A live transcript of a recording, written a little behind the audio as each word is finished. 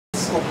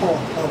APA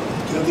har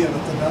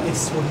uppgraderat den här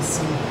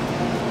SOS.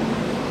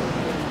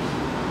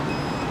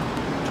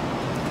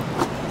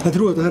 Jag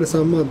tror att det här är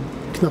samma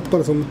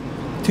knappar som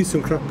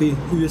ThyssenKrupp i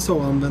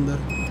USA använder.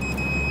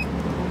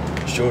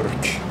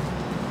 Jerk.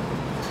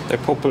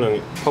 They're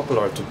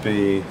popular to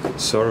be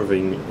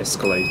serving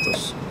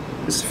escalators.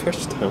 This is the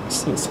first time I've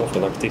seen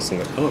something like this in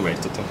an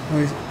elevator.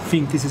 I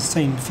think this is the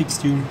same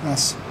fixture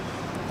as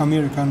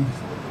American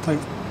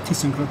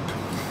ThyssenKrupp.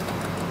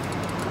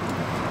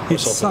 It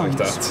sounds like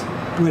that.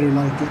 Very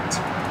like it.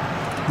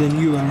 The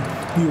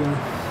newer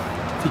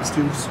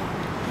fixtures.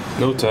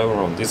 No to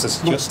everyone, this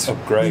is just The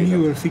upgraded.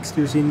 newer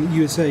fixtures in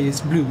USA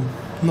is blue,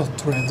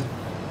 not red.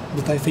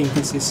 But I think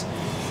this is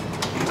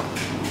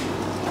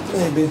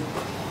maybe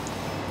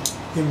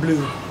in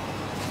blue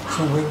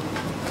somewhere.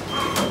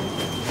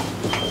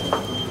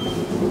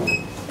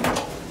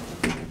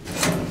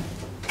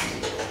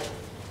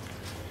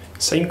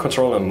 Same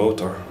control and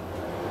motor.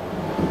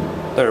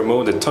 They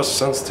removed the touch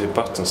sensitive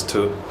buttons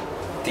to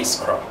this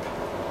crap.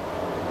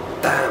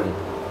 Damn!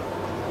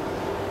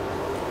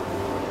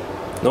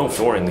 No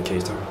floor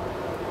indicator.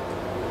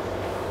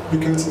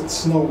 Because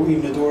it's no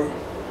in the door.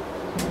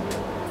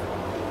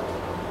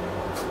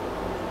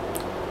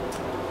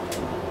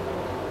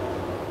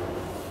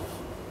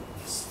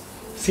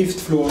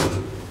 Fifth floor.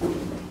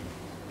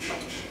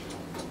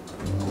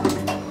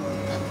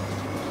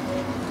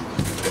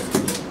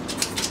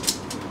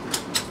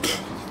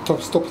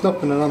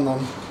 Stoppknappen är en annan.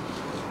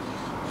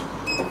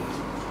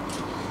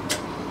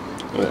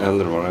 En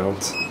äldre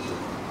variant.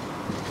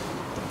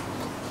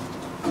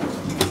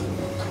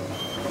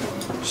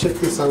 Check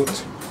this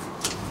out.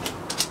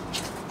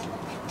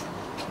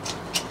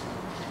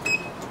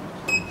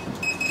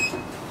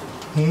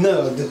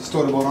 Nöd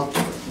står det bara.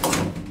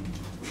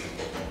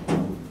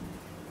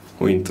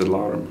 Och inte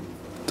larm.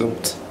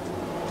 Dumt.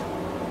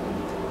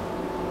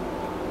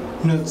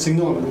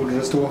 Nödsignal borde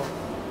det stå.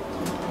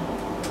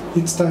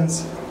 It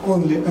stands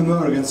only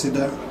emergency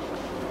there.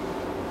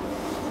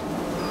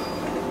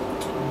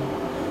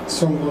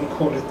 Someone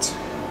call it.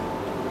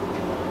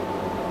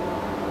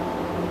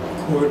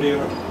 Over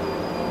there.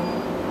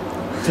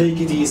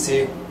 Take it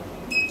easy.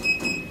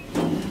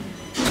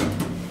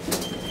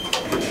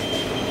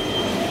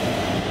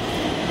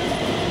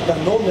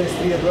 Den någon är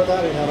stridröd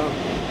där inne.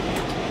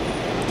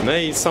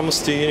 Nej, samma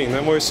styrning.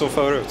 Den var ju så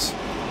förut.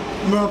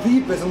 Några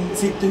piper som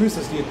sitter i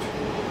huset typ.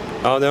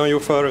 Ja, det har han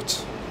gjort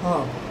förut.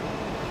 Ja.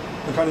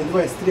 Det kan inte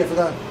vara S3 för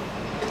där.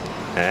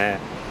 Nej.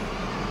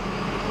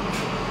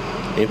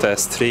 Inte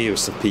S3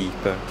 som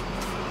piper.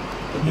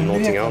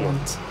 Någonting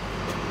annat.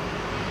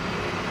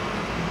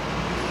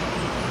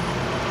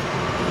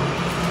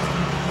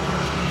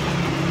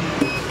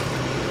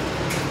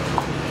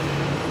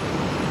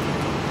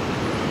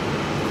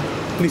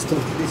 Listen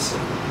to this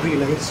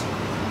relays.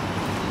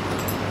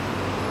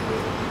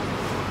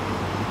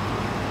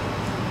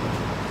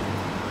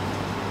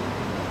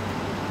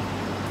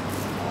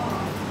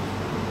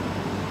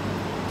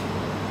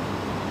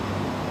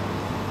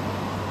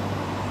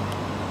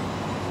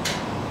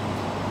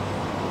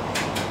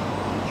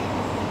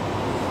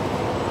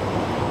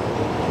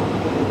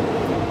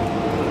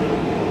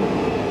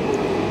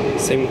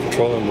 Same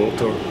controller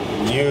motor,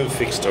 new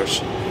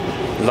fixtures,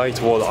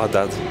 light wall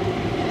added.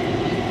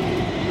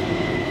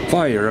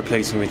 Wire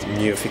replacing with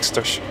new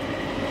fixtures.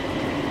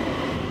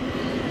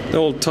 The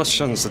old touch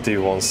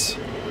sensitive ones,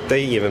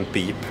 they even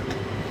beep.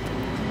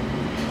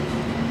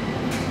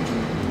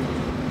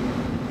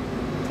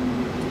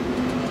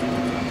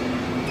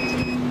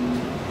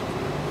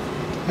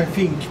 I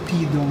think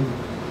PDOL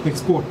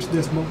export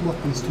these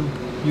buttons to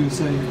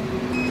USA.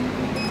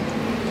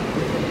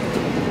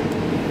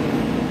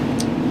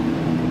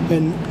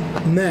 And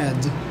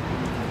MAD.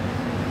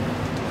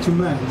 To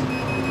MAD.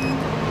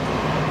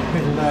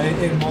 Eller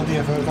är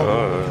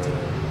MAD-företaget?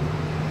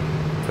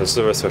 Det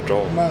står väl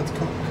tvärtom. MAD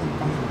Company.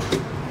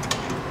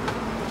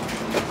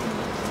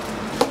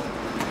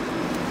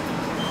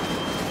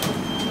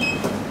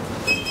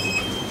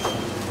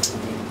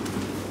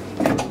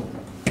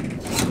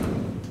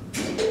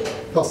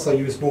 Passar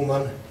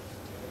ljusbommen.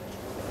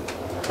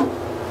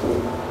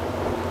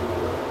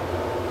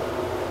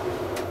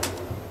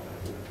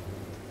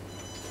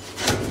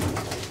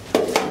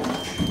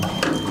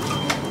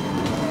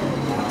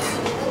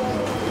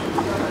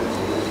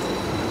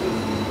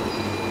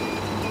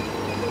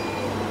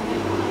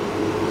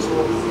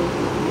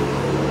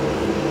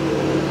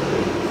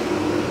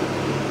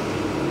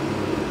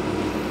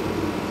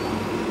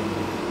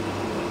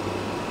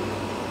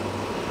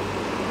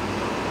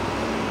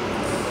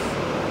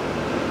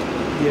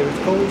 Here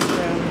it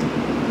goes.